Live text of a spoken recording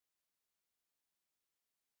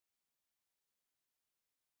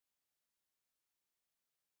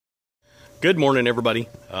Good morning, everybody.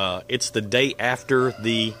 It's the day after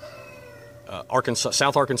the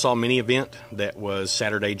South Arkansas mini event that was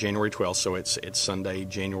Saturday, January 12th, so it's Sunday,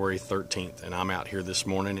 January 13th, and I'm out here this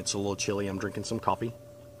morning. It's a little chilly. I'm drinking some coffee.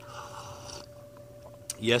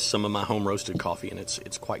 Yes, some of my home roasted coffee, and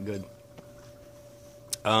it's quite good.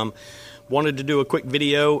 Wanted to do a quick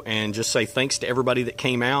video and just say thanks to everybody that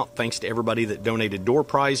came out, thanks to everybody that donated door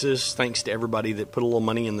prizes, thanks to everybody that put a little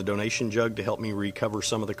money in the donation jug to help me recover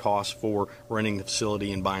some of the costs for running the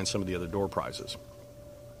facility and buying some of the other door prizes.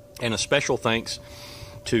 And a special thanks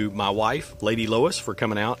to my wife, Lady Lois, for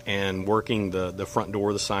coming out and working the front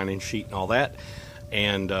door, the sign-in sheet and all that,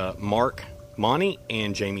 and Mark, Monty,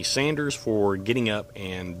 and Jamie Sanders for getting up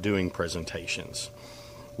and doing presentations.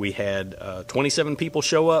 We had 27 people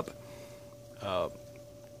show up.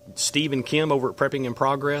 Steve and Kim over at Prepping in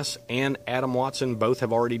Progress and Adam Watson both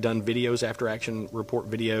have already done videos, after action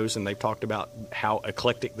report videos, and they've talked about how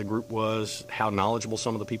eclectic the group was, how knowledgeable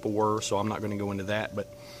some of the people were, so I'm not going to go into that, but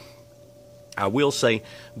I will say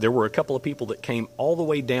there were a couple of people that came all the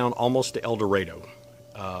way down almost to El Dorado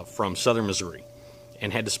from southern Missouri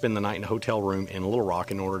and had to spend the night in a hotel room in Little Rock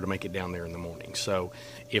in order to make it down there in the morning. So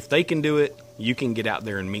if they can do it, you can get out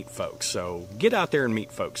there and meet folks. So get out there and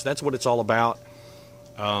meet folks. That's what it's all about.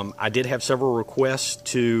 I did have several requests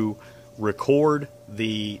to record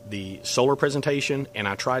the solar presentation, and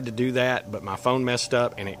I tried to do that, but my phone messed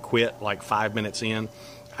up and it quit like 5 minutes in.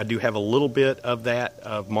 I do have a little bit of that,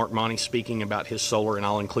 of Mark Monty speaking about his solar, and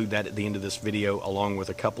I'll include that at the end of this video, along with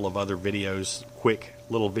a couple of other videos, quick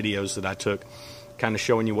little videos that I took, kind of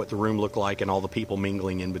showing you what the room looked like and all the people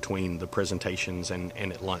mingling in between the presentations and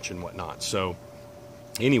at lunch and whatnot. So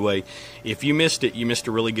anyway, if you missed it, you missed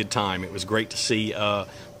a really good time. It was great to see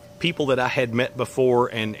people that I had met before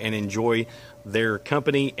and enjoy their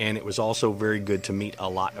company, and it was also very good to meet a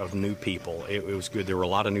lot of new people. It was good. There were a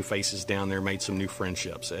lot of new faces down there, made some new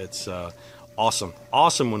friendships. It's awesome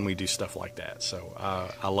when we do stuff like that. So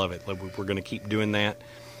I love it. We're going to keep doing that.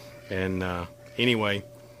 And anyway,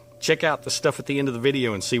 check out the stuff at the end of the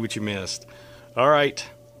video and see what you missed. All right.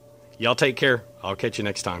 Y'all take care. I'll catch you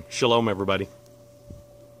next time. Shalom, everybody.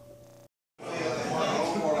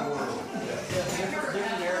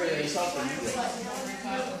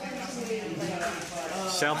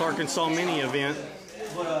 South Arkansas mini event,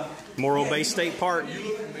 Morro Bay State Park.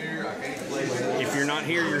 If you're not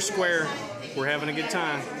here, you're square. We're having a good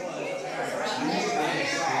time.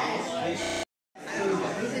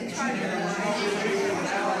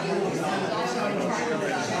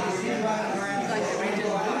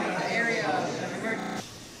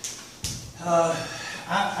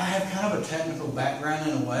 I have kind of a technical background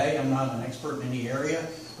in a way. I'm not an expert in any area,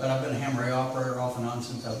 but I've been a ham ray operator off and on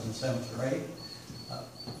since I was in 7th grade.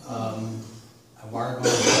 I wired my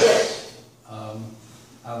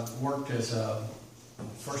I've worked as a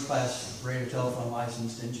first-class radio telephone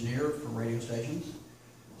licensed engineer for radio stations.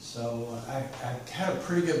 So I had a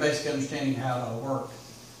pretty good basic understanding of how it all worked.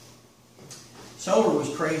 Solar was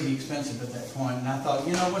crazy expensive at that point, and I thought,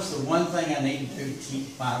 you know, what's the one thing I need to do to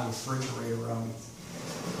keep my refrigerator running?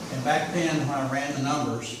 And back then, when I ran the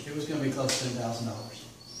numbers, it was going to be close to $10,000.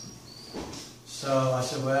 So I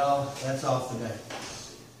said, well, that's off the day.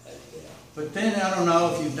 But then, I don't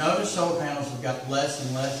know if you've noticed, solar panels have got less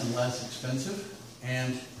and less and less expensive.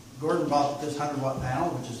 And Gordon bought this 100-watt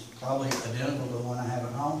panel, which is probably identical to the one I have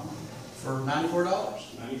at home, for $94.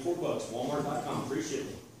 $94, Walmart.com, free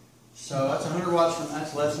shipping. So that's 100 watts,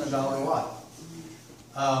 that's less than $1 a watt.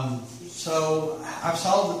 So I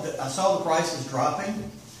saw the prices dropping,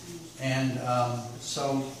 and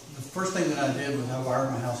so the first thing that I did was I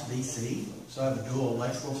wired my house DC. So I have a dual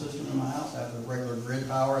electrical system in my house. I have the regular grid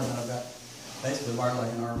power, and then I've got basically wired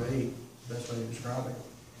like an RV, best way to describe it.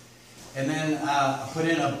 And then I put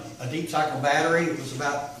in a deep cycle battery. It was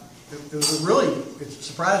a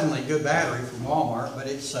surprisingly good battery from Walmart, but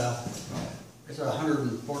it's a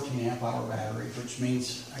 114 amp hour battery, which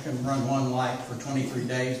means I can run one light for 23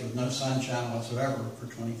 days with no sunshine whatsoever for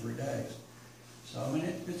 23 days. So, I mean,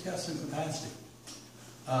 it's got some capacity.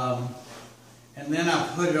 And then I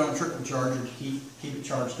put it on a trickle charger to keep it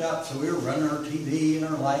charged up. So we were running our TV and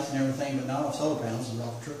our lights and everything, but not off solar panels, it was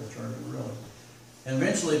off a trickle charger, really. And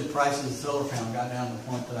eventually the price of the solar panel got down to the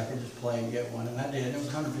point that I could just play and get one, and I did. It was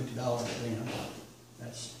 $150 at the end.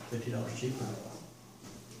 That's $50 cheaper.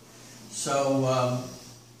 So,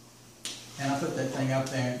 and I put that thing up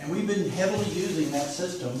there, and we've been heavily using that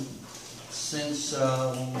system since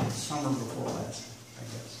summer before last, I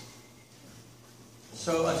guess.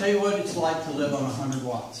 So I'll tell you what it's like to live on 100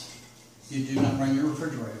 watts. You do not run your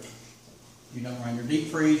refrigerator. You don't run your deep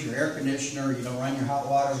freeze, your air conditioner, you don't run your hot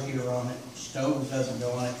water heater on it, stove doesn't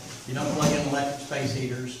go on it, you don't plug in electric space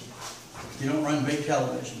heaters, you don't run big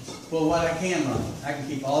televisions. Well, what I can run, I can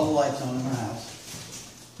keep all the lights on in my house.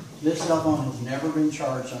 This cell phone has never been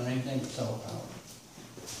charged on anything but solar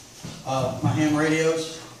power. My ham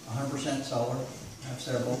radios, 100% solar. I have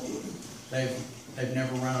several. They've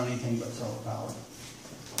never run on anything but solar power.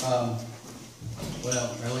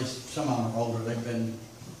 Well, or at least some of them are older. They've been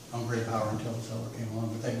on grid power until the solar came along,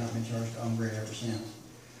 but they've not been charged on grid ever since.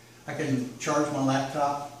 I can charge my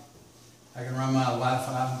laptop. I can run my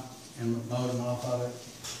Wi-Fi and modem off of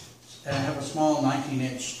it. And I have a small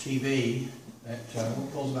 19-inch TV that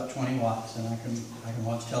pulls about 20 watts, and I can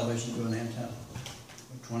watch television through an antenna.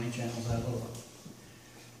 20 channels out of it.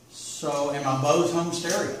 So, and my Bose home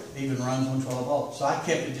stereo even runs on 12 volts. So I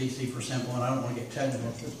kept it DC for simple, and I don't want to get technical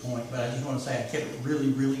at this point, but I just want to say I kept it really,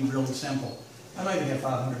 really, really simple. I maybe had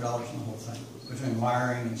 $500 in the whole thing, between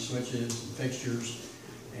wiring and switches and fixtures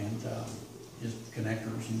and just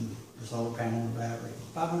connectors and the solar panel and the battery.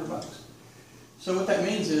 $500. So what that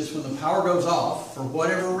means is when the power goes off, for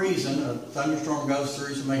whatever reason, a thunderstorm goes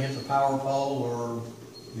through, somebody hits a power pole, or,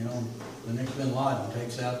 you know, the next bin Laden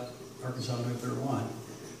takes out Arkansas Nuclear 1.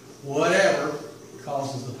 Whatever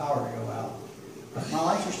causes the power to go out. My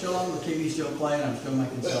lights are still on, the TV's still playing, I'm still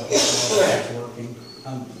making cell phone calls, it's working.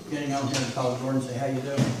 I'm getting on here to call Jordan and say, how you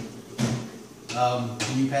doing?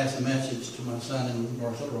 Can you pass a message to my son in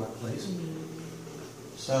North Little Rock, please?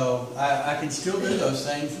 So I can still do those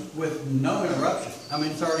things with no interruption. I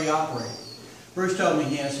mean, it's already operating. Bruce told me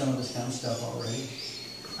he has some of this kind of stuff already.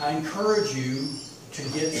 I encourage you to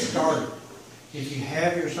get started. If you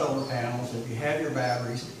have your solar panels, if you have your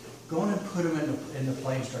batteries, go in and put them into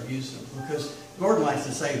play and start using them. Because Gordon likes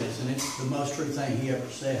to say this, and it's the most true thing he ever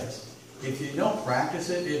says. If you don't practice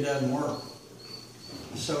it, it doesn't work.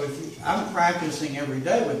 So I'm practicing every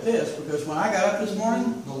day with this, because when I got up this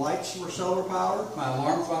morning, the lights were solar powered, my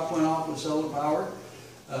alarm clock went off with solar powered.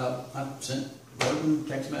 I sent Gordon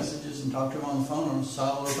text messages and talked to him on the phone on a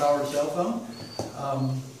solar powered cell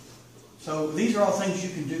phone. So these are all things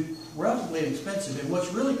you can do relatively inexpensive. And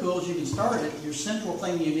what's really cool is you can start it. Your central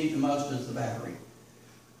thing you need the most is the battery,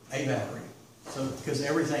 a battery. So because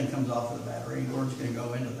everything comes off of the battery, and Gordon's going to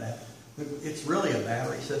go into that. It's really a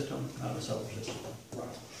battery system, not a solar system. Right.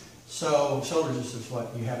 So solar just is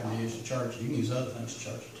what you happen to use to charge it. You can use other things to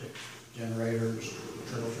charge it too. Generators,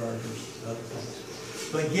 turbo chargers, other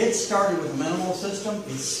things. But get started with a minimal system.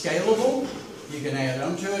 It's scalable. You can add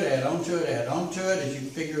on to it, add on to it, add on to it. As you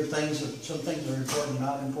figure things, some things are important,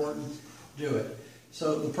 not important, do it.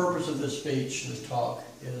 So the purpose of this speech, this talk,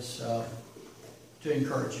 is to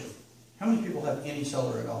encourage you. How many people have any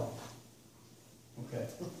solar at all? Okay,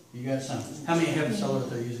 you got some. How many have solar that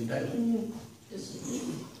they're using daily?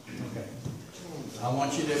 Okay. I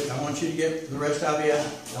want you to get the rest of you.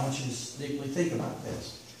 I want you to deeply think about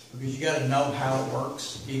this, because you got to know how it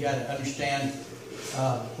works. You got to understand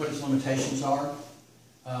what its limitations are.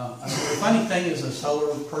 The funny thing is, a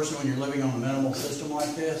solar person, when you're living on a minimal system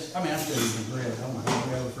like this, I mean, I'm still using grid. Oh my God,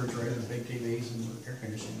 we have refrigerators, big TVs, and air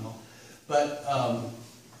conditioning and all.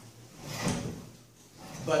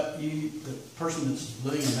 But the person that's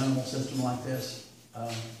living in a minimal system like this,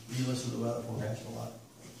 you listen to the weather forecast a lot.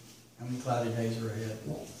 How many cloudy days are ahead?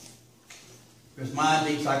 Because my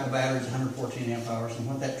deep cycle battery is 114 amp hours, and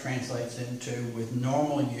what that translates into with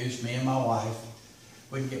normal use, me and my wife,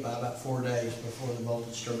 we can get by about 4 days before the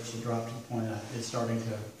voltage starts to drop to the point that it's starting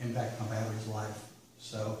to impact my battery's life.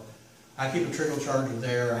 So I keep a trickle charger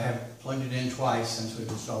there. I have plugged it in twice since we've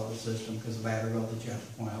installed the system, because the battery voltage got to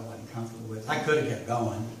the point I wasn't comfortable with. I could have kept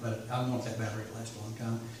going, but I want that battery to last a long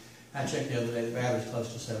time. I checked the other day, the battery's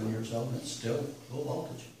close to 7 years old, and it's still full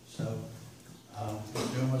voltage. So it's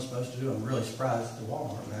doing what it's supposed to do. I'm really surprised at the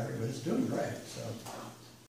Walmart battery, but it's doing great. So